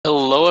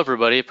Hello,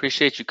 everybody.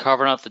 Appreciate you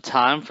carving out the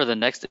time for the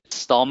next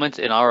installment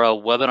in our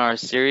webinar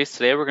series.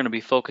 Today, we're going to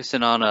be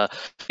focusing on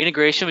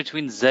integration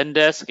between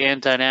Zendesk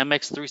and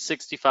Dynamics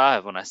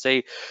 365. When I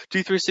say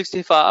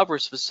D365, we're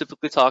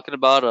specifically talking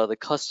about the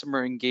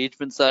customer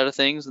engagement side of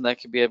things, and that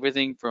could be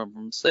everything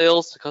from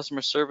sales to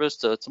customer service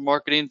to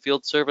marketing,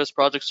 field service,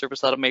 project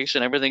service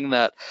automation, everything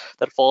that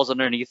falls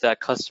underneath that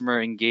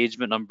customer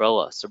engagement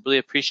umbrella. So really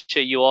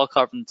appreciate you all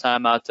carving the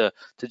time out to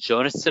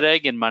join us today.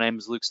 Again, my name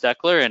is Luke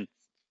Steckler, and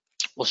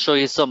we'll show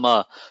you some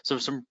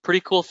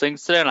pretty cool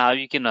things today on how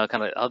you can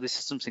kind of how these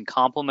systems can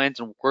complement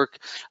and work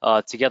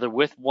together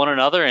with one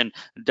another, and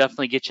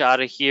definitely get you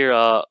out of here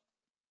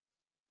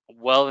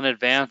well in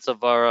advance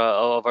of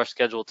our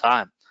scheduled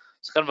time.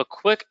 So kind of a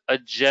quick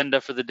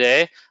agenda for the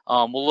day.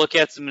 We'll look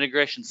at some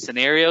integration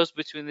scenarios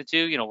between the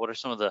two. You know, what are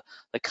some of the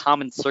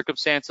common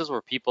circumstances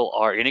where people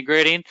are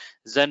integrating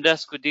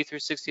Zendesk with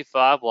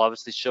D365? We'll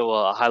obviously show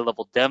a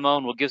high-level demo,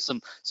 and we'll give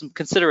some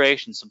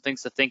considerations, some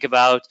things to think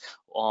about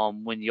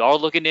when you are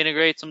looking to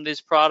integrate some of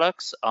these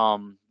products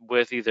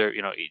with either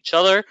each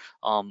other,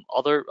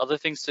 other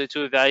things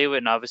to evaluate,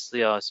 and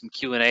obviously some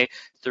Q&A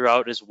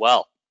throughout as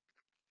well.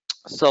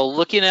 So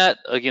looking at,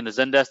 again, the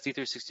Zendesk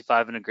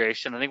D365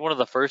 integration, I think one of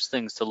the first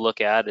things to look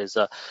at is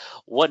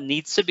what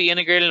needs to be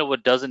integrated and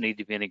what doesn't need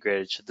to be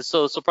integrated. This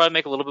will probably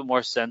make a little bit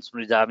more sense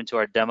when we dive into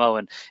our demo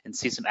and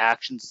see some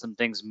actions, some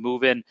things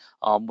moving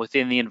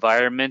within the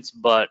environment,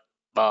 but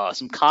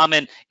some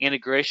common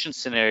integration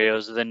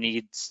scenarios that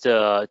needs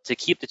to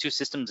keep the two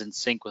systems in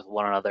sync with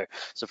one another.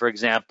 So for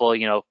example,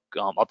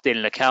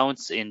 updating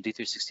accounts in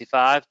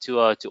D365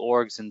 to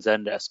orgs in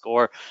Zendesk,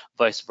 or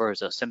vice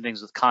versa. Same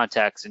things with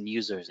contacts and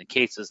users and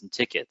cases and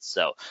tickets.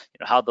 So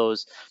how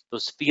those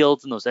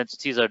fields and those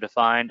entities are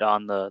defined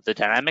on the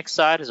Dynamics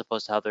side as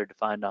opposed to how they're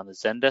defined on the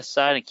Zendesk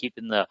side, and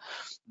keeping the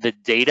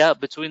data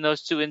between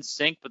those two in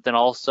sync, but then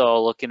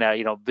also looking at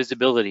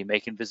visibility,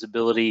 making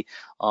visibility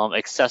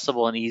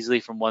accessible and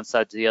easily from one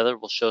side to the other.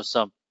 We'll show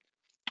some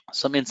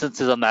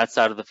instances on that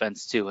side of the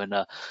fence too, and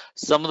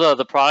some of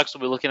the products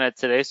we'll be looking at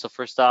today. So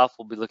first off,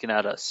 we'll be looking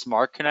at a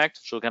SmartConnect,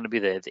 which will kind of be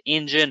the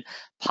engine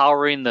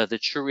powering the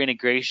true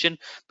integration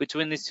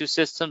between these two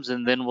systems,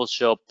 and then we'll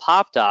show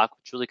PopDoc,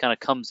 which really kind of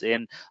comes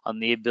in on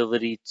the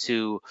ability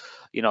to,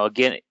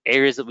 again,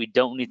 areas that we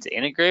don't need to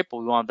integrate, but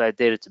we want that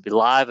data to be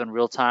live in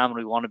real time, and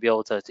we want to be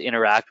able to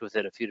interact with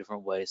it a few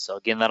different ways. So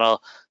again,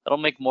 that'll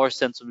make more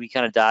sense when we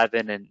kind of dive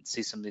in and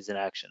see some of these in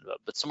action.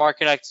 But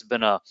SmartConnect has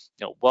been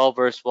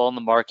well-versed, well in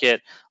the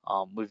market.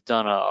 We've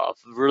done a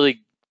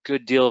really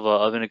good deal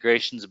of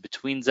integrations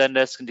between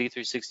Zendesk and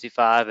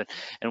D365,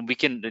 and we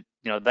can,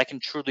 that can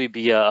truly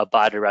be a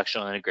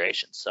bi-directional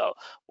integration. So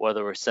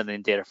whether we're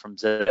sending data from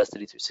Zendesk to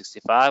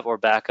D365 or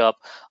back up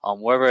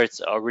wherever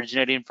it's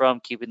originating from,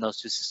 keeping those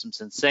two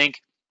systems in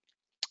sync.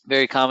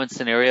 Very common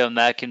scenario, and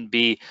that can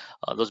be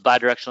those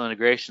bidirectional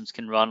integrations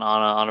can run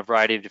on a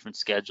variety of different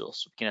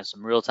schedules. We can have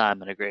some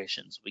real-time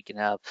integrations. We can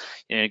have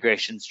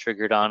integrations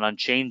triggered on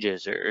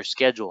changes or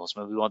schedules.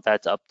 Maybe we want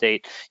that to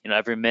update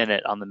every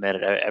minute on the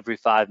minute, every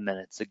 5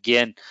 minutes.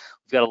 Again,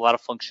 we've got a lot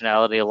of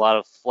functionality, a lot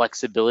of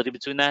flexibility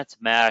between that to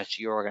match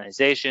your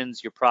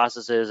organizations, your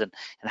processes, and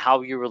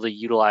how you're really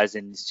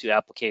utilizing these two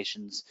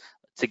applications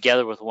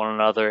together with one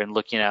another and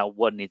looking at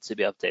what needs to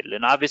be updated.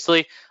 And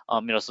obviously,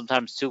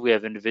 sometimes too, we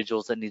have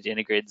individuals that need to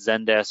integrate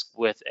Zendesk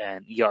with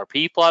an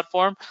ERP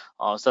platform.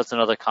 So that's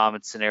another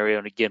common scenario.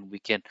 And again, we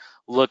can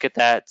look at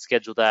that,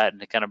 schedule that,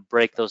 and kind of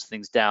break those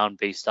things down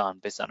based on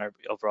our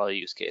overall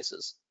use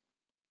cases.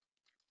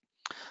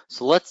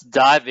 So let's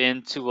dive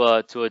into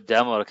a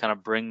demo to kind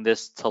of bring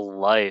this to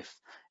life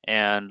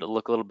and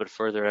look a little bit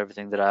further at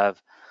everything that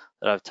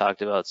I've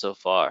talked about so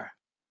far.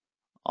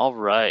 All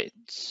right,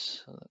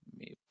 let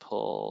me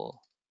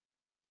pull,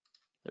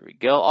 there we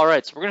go. All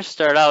right, so we're gonna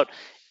start out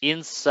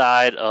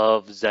inside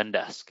of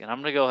Zendesk, and I'm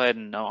gonna go ahead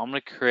and I'm gonna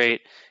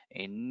create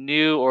a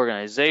new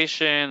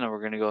organization, and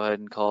we're gonna go ahead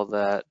and call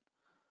that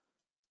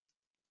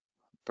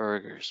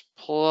Burgers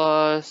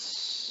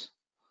Plus.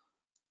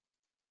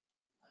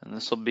 And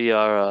this will be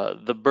our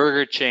the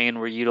burger chain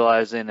we're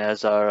utilizing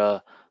as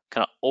our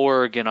kind of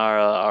org in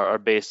our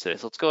base today.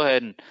 So let's go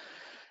ahead and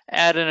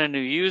add in a new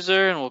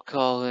user, and we'll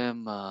call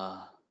him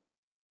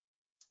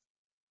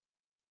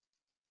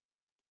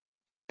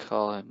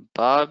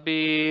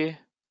Bobby.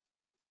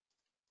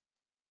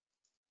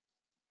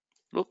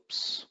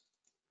 Oops.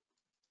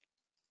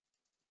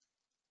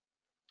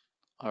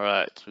 All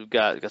right, so we've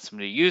got some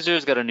new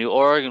users, got a new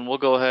org, and we'll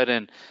go ahead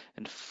and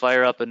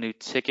fire up a new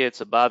ticket.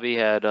 So Bobby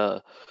had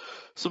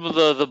some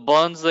of the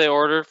buns they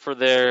ordered from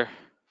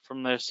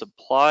their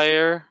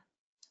supplier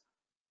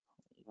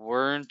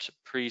weren't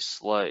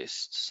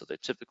pre-sliced, so they're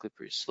typically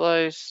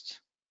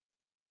pre-sliced.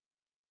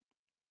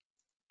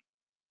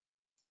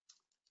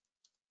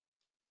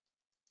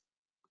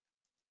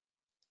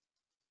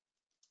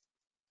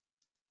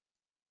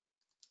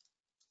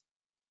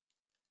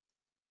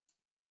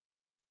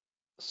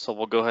 So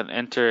we'll go ahead and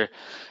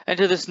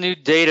enter this new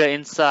data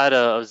inside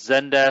of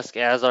Zendesk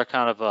as our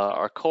kind of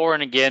our core.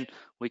 And again,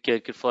 we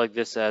could flag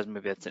this as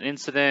maybe it's an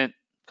incident,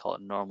 call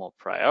it normal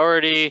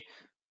priority.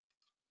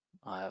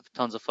 I have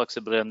tons of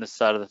flexibility on this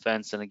side of the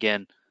fence, and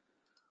again,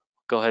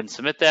 go ahead and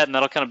submit that, and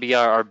that'll kind of be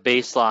our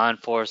baseline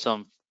for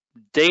some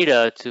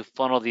data to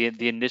funnel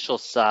the initial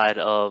side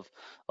of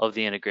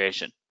the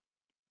integration.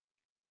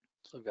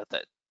 So we've got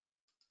that.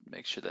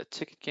 Make sure that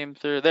ticket came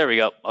through. There we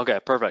go. Okay,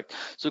 perfect.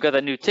 So we've got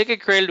that new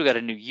ticket created. We got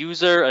a new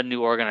user, a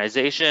new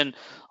organization.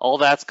 All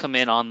that's come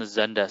in on the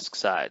Zendesk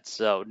side.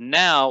 So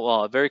now,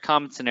 a very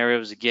common scenario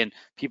is, again,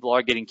 people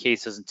are getting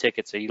cases and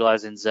tickets. They're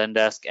utilizing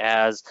Zendesk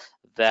as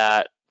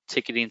that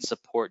ticketing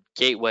support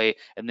gateway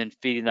and then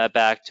feeding that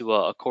back to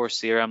a core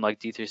CRM like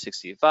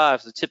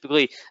D365. So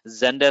typically,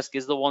 Zendesk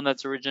is the one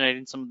that's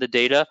originating some of the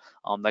data.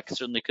 That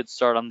certainly could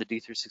start on the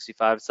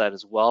D365 side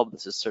as well, but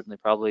this is certainly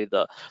probably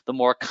the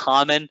more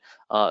common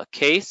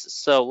case.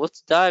 So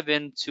let's dive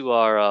into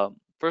our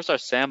first our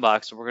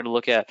sandbox, and we're going to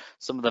look at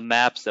some of the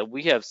maps that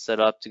we have set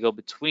up to go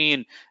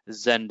between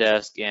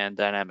Zendesk and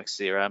Dynamics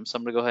CRM. So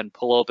I'm going to go ahead and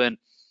pull open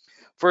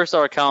first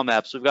our account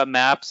maps. We've got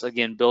maps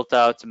again built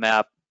out to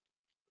map,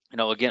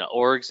 again,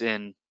 orgs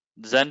in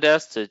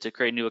Zendesk to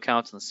create new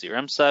accounts on the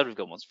CRM side. We've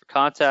got ones for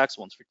contacts,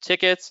 ones for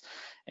tickets,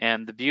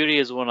 and the beauty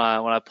is when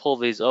I pull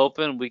these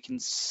open, we can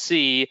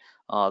see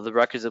the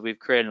records that we've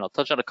created. And I'll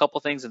touch on a couple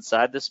things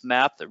inside this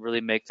map that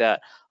really make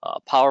that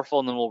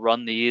powerful, and then we'll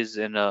run these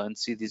and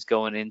see these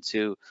going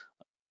into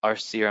our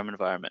CRM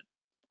environment.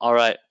 All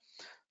right.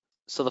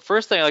 So the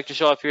first thing I like to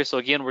show off here, so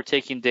again, we're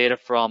taking data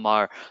from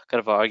our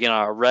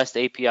our REST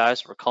API,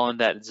 so we're calling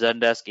that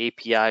Zendesk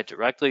API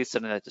directly,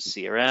 sending that to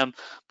CRM,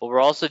 but we're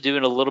also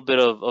doing a little bit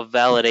of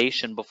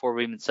validation before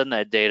we even send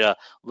that data,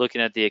 looking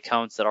at the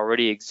accounts that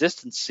already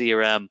exist in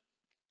CRM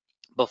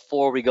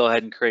before we go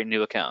ahead and create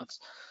new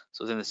accounts.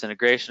 So within this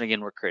integration,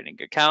 again, we're creating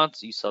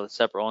accounts. You saw the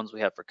separate ones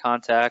we have for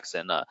contacts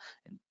and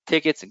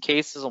tickets and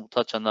cases, and we'll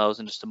touch on those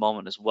in just a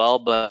moment as well.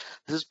 But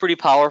this is pretty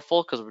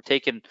powerful because we're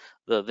taking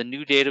the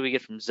new data we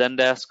get from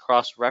Zendesk,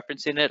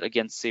 cross-referencing it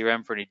against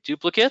CRM for any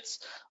duplicates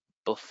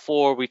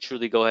before we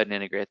truly go ahead and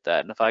integrate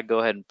that. And if I go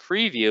ahead and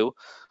preview,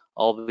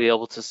 I'll be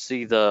able to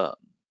see the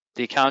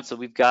accounts that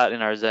we've got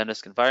in our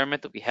Zendesk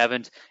environment that we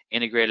haven't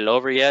integrated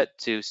over yet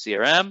to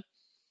CRM.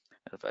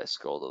 And if I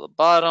scroll to the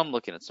bottom,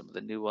 looking at some of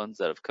the new ones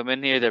that have come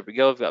in here, there we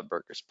go. We've got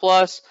Burgers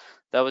Plus.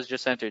 That was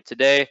just entered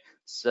today.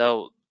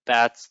 So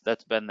that's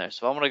been there.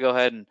 So I'm going to go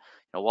ahead and,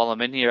 while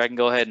I'm in here, I can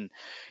go ahead and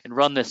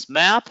run this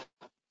map.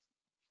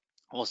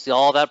 We'll see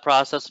all that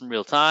process in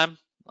real time,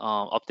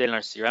 updating our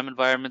CRM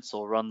environment. So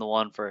we'll run the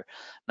one for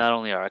not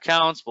only our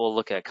accounts, but we'll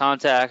look at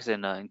contacts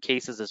and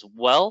cases as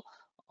well.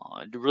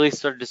 Really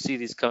started to see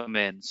these come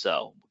in.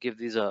 So we'll give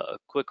these a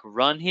quick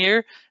run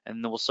here,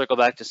 and then we'll circle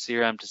back to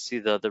CRM to see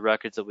the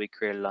records that we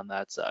created on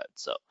that side.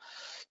 So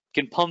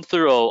you can pump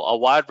through a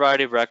wide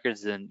variety of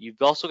records, and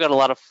you've also got a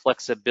lot of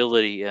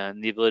flexibility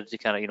and the ability to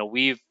kind of,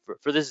 we've,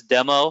 for this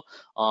demo,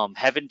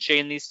 haven't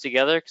chained these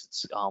together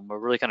because we're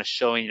really kind of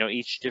showing,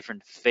 each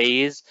different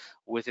phase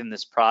within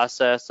this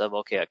process of,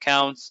 okay,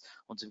 accounts.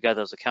 Once we've got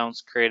those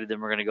accounts created, then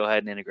we're going to go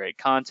ahead and integrate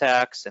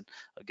contacts. And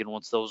again,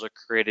 once those are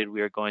created,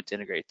 we are going to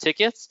integrate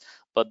tickets.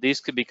 But these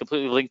could be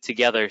completely linked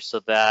together so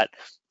that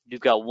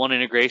you've got one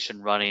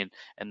integration running,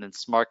 and then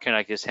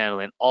SmartConnect is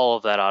handling all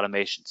of that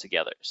automation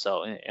together.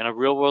 So in a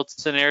real world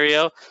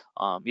scenario,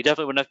 you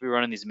definitely wouldn't have to be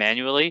running these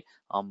manually.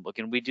 But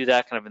can we do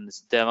that kind of in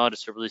this demo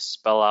just to really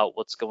spell out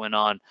what's going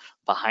on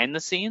behind the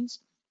scenes?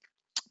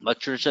 But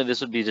traditionally,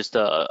 this would be just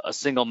a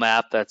single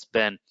map that's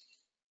been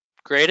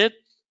created,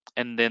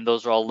 and then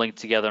those are all linked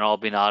together and all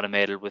being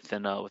automated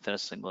within a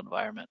single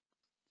environment.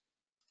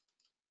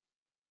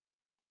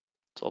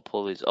 So I'll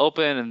pull these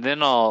open, and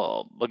then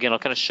I'll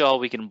kind of show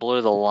we can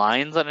blur the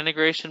lines on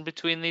integration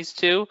between these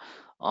two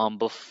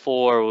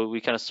before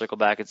we kind of circle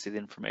back and see the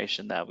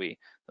information that we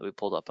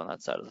pulled up on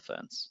that side of the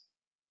fence.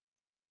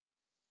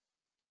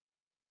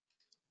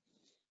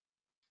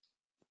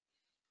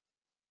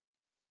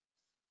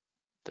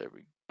 There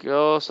we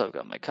go. So I've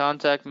got my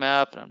contact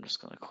map, and I'm just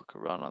going to click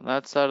around on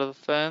that side of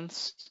the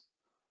fence.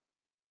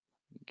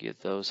 Get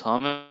those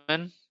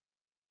humming.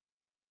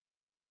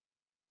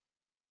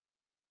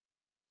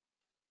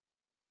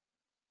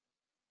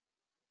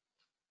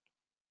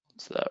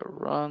 So that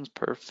runs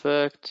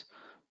perfect.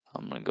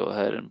 I'm going to go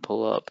ahead and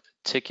pull up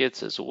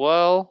tickets as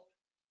well.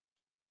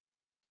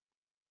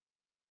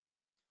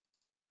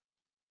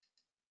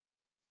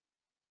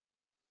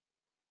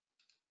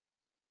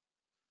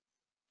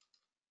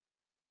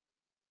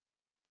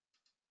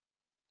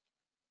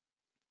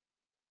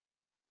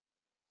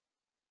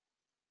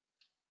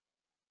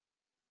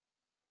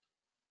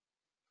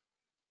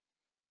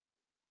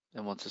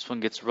 And once this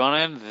one gets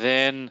running,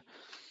 then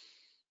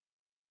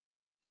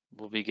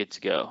we'll be good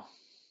to go.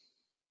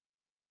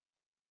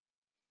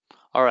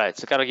 All right,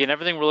 so kind of again,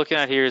 everything we're looking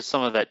at here is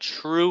some of that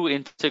true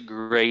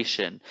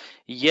integration.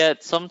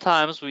 Yet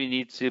sometimes we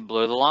need to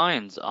blur the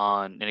lines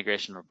on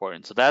integration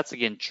reporting. So that's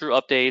again true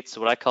updates,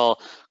 what I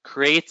call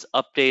creates,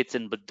 updates,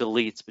 and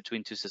deletes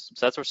between two systems.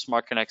 That's where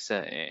SmartConnect's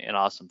an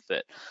awesome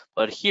fit.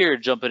 But here,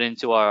 jumping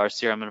into our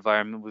CRM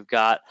environment, we've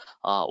got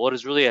what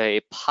is really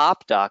a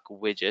PopDoc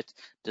widget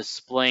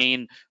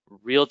displaying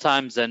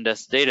real-time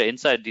Zendesk data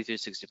inside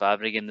D365.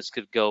 And again, this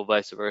could go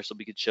vice versa.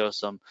 We could show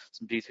some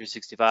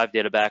D365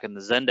 data back in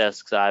the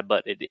Zendesk side,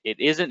 but it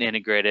isn't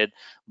integrated,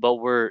 but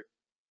we're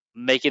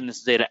making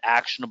this data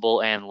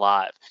actionable and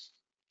live.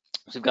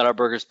 So we've got our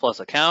Burgers Plus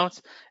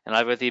account, and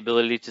I've got the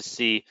ability to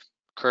see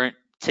current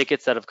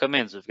tickets that have come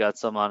in. So we've got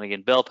some on,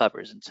 again, bell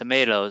peppers and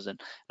tomatoes, and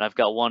I've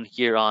got one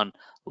here on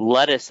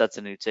lettuce that's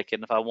a new ticket.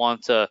 And if I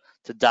want to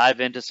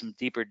dive into some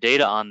deeper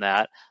data on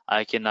that,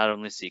 I can not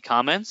only see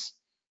comments.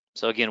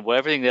 So again,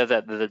 everything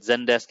that the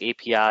Zendesk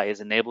API is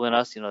enabling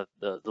us,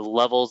 the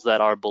levels that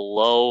are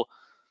below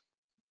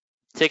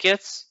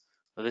tickets.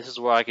 So this is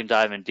where I can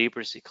dive in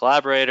deeper, see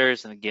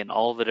collaborators, and again,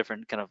 all the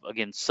different kind of,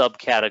 again,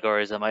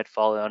 subcategories that might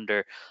fall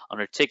under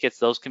tickets.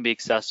 Those can be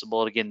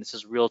accessible. And again, this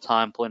is real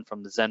time pulling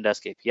from the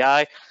Zendesk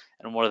API.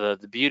 And one of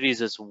the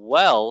beauties as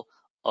well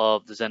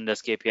of the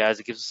Zendesk API is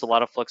it gives us a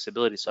lot of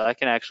flexibility. So I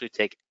can actually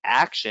take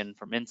action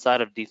from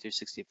inside of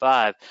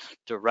D365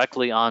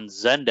 directly on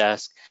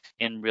Zendesk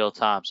in real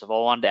time. So if I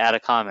wanted to add a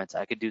comment,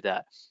 I could do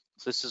that.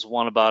 So this is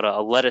one about a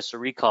lettuce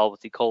recall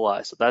with E.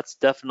 coli. So that's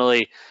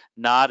definitely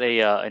not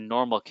a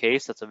normal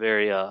case. That's a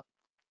very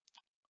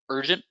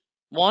urgent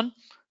one.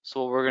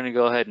 So what we're going to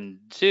go ahead and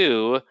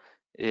do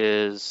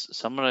is,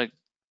 so I'm going to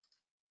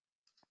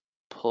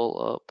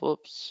pull up,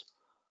 whoops.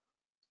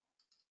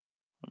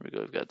 There we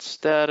go, we've got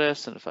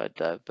status, and if I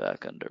dive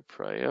back under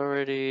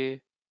priority,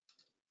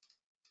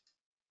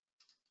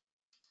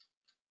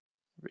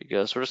 there we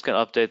go. So we're just going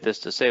to update this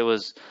to say it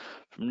was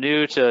from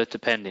new to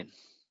pending.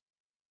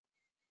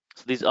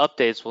 So these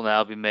updates will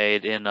now be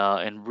made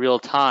in real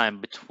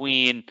time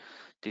between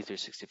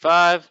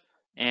D365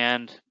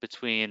 and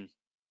between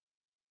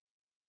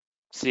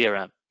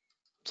CRM.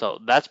 So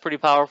that's pretty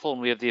powerful,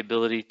 and we have the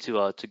ability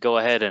to go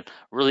ahead and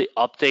really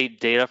update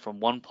data from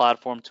one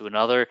platform to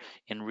another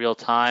in real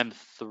time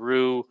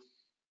through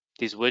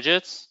these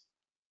widgets.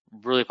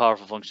 Really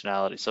powerful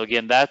functionality. So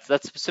again, that's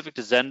specific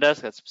to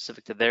Zendesk. That's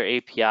specific to their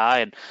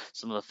API and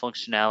some of the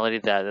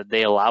functionality that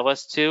they allow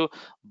us to.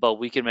 But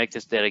we can make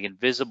this data, again,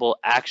 visible,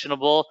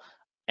 actionable,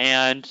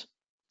 and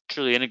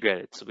truly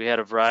integrated. So we had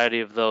a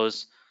variety of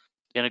those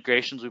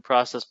integrations we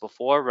processed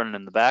before running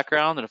in the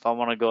background. And if I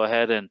want to go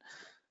ahead and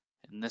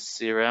in this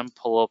CRM,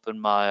 pull open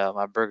my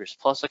my Burgers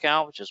Plus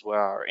account, which is where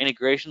our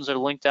integrations are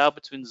linked out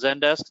between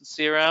Zendesk and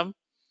CRM.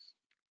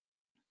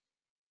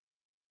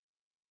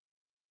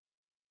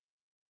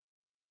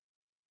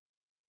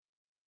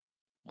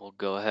 We'll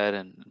go ahead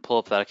and pull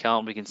up that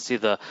account. We can see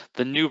the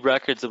new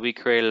records that we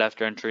created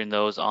after entering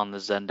those on the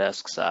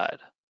Zendesk side.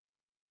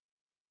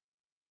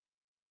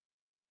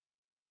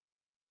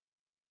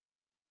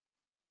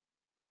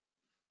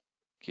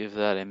 Give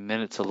that a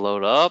minute to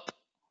load up.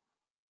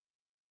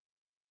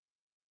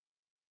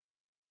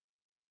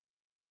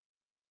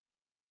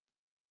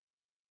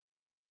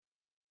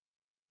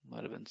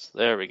 Might have been,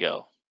 there we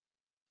go.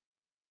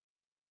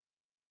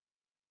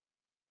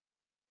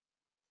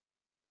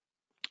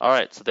 All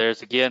right, so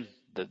there's again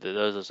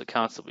those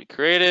accounts that we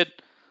created.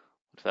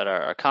 We've got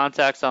our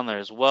contacts on there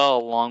as well,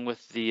 along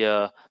with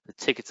the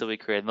tickets that we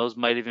created. And those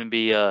might even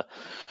be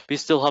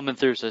still humming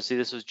through. So I see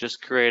this was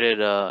just created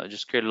a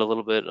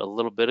little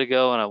bit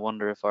ago, and I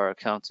wonder if our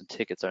accounts and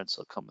tickets aren't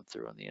still coming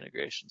through on the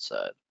integration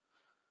side.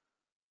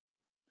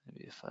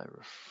 Maybe if I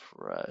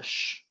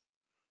refresh,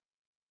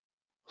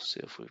 we'll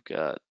see if we've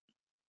got.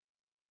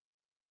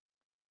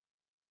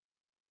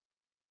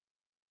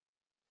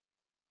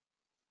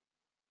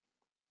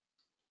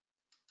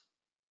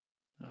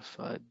 If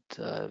I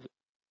dive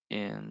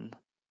in,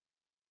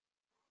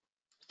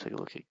 take a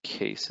look at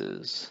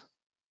cases.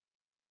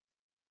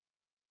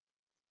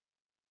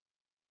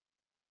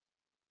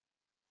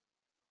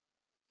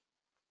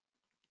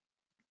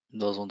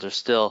 Those ones are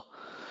still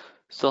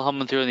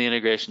humming through on the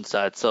integration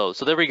side. So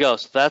there we go.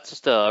 So that's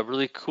just a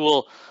really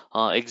cool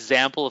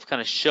example of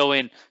kind of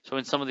showing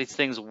some of these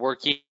things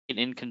working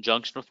in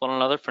conjunction with one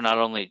another for not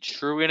only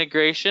true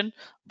integration,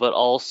 but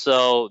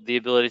also the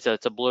ability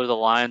to blur the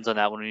lines on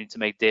that when we need to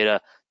make data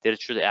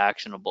truly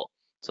actionable.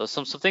 So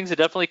some things to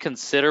definitely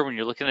consider when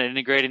you're looking at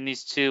integrating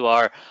these two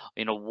are,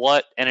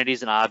 what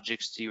entities and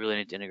objects do you really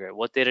need to integrate?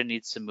 What data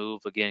needs to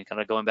move? Again,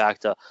 kind of going back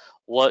to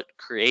what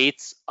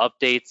creates,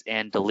 updates,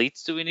 and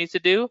deletes do we need to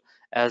do,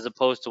 as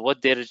opposed to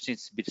what data just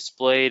needs to be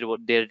displayed,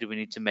 what data do we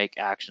need to make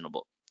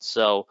actionable.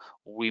 So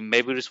we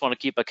just want to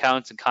keep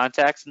accounts and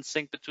contacts in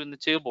sync between the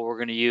two, but we're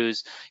going to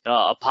use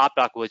a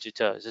pop-doc widget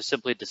to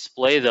simply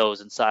display those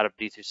inside of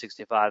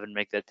D365 and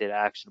make that data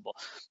actionable.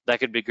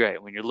 That could be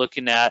great. When you're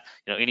looking at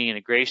any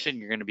integration,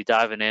 you're going to be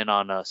diving in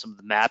on some of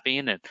the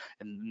mapping,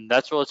 and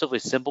that's relatively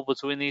simple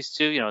between these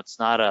two. It's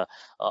not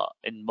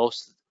in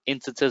most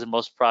instances and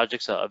most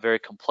projects a very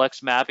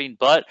complex mapping,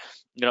 but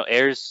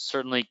errors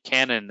certainly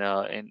can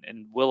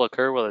and will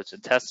occur, whether it's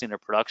in testing or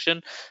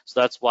production. So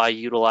that's why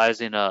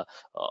utilizing a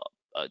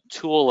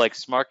tool like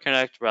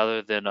SmartConnect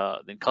rather than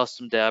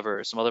custom dev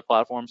or some other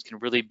platforms can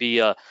really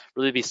be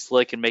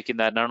slick in making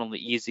that not only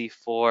easy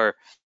for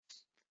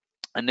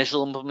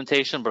initial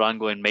implementation, but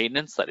ongoing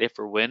maintenance, that if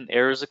or when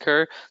errors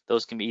occur,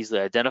 those can be easily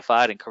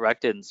identified and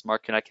corrected, and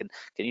SmartConnect can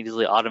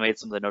easily automate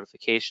some of the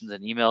notifications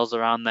and emails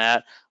around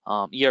that.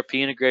 ERP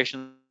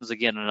integration is,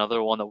 again,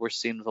 another one that we're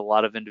seeing with a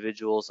lot of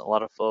individuals, a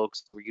lot of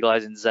folks. We're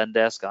utilizing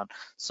Zendesk on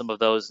some of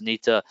those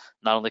need to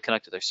not only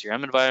connect to their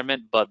CRM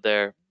environment, but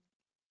their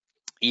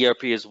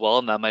ERP as well,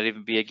 and that might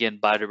even be, again,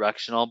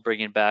 bi-directional,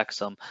 bringing back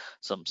some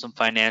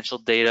financial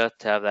data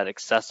to have that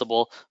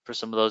accessible for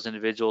some of those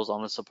individuals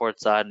on the support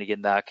side. And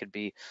again, that could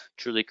be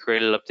truly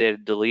created,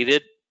 updated,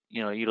 deleted,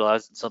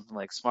 utilizing something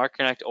like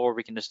SmartConnect, or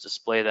we can just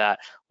display that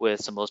with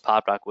some of those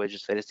pop-doc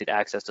widgets. They just need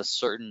access to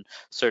certain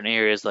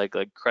areas like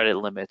credit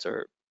limits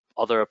or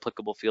other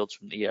applicable fields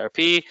from the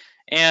ERP,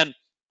 and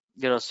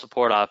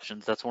support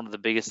options. That's one of the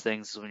biggest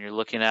things when you're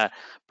looking at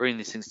bringing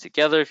these things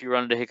together. If you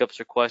run into hiccups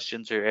or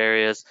questions or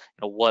areas,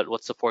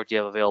 what support do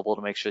you have available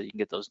to make sure that you can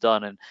get those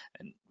done? And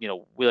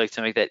we like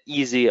to make that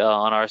easy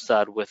on our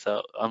side with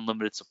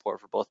unlimited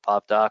support for both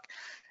PopDoc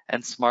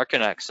and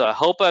SmartConnect. So I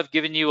hope I've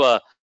given you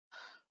a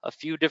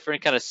few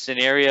different kind of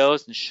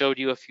scenarios and showed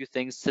you a few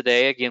things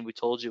today. Again, we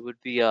told you it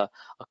would be a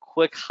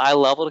quick high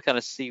level to kind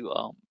of see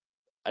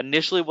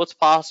initially what's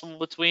possible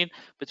between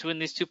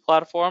these two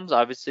platforms.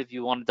 Obviously, if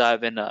you want to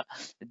dive in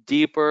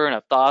deeper and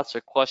have thoughts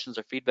or questions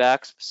or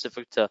feedback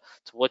specific to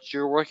what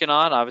you're working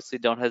on, obviously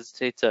don't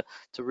hesitate to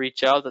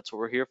reach out. That's what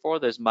we're here for.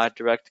 There's my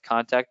direct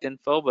contact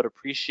info, but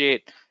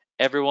appreciate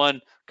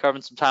everyone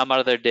carving some time out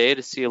of their day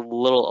to see a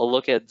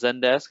look at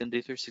Zendesk and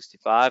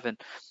D365 and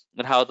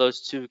how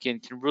those two can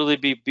really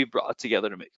be brought together to make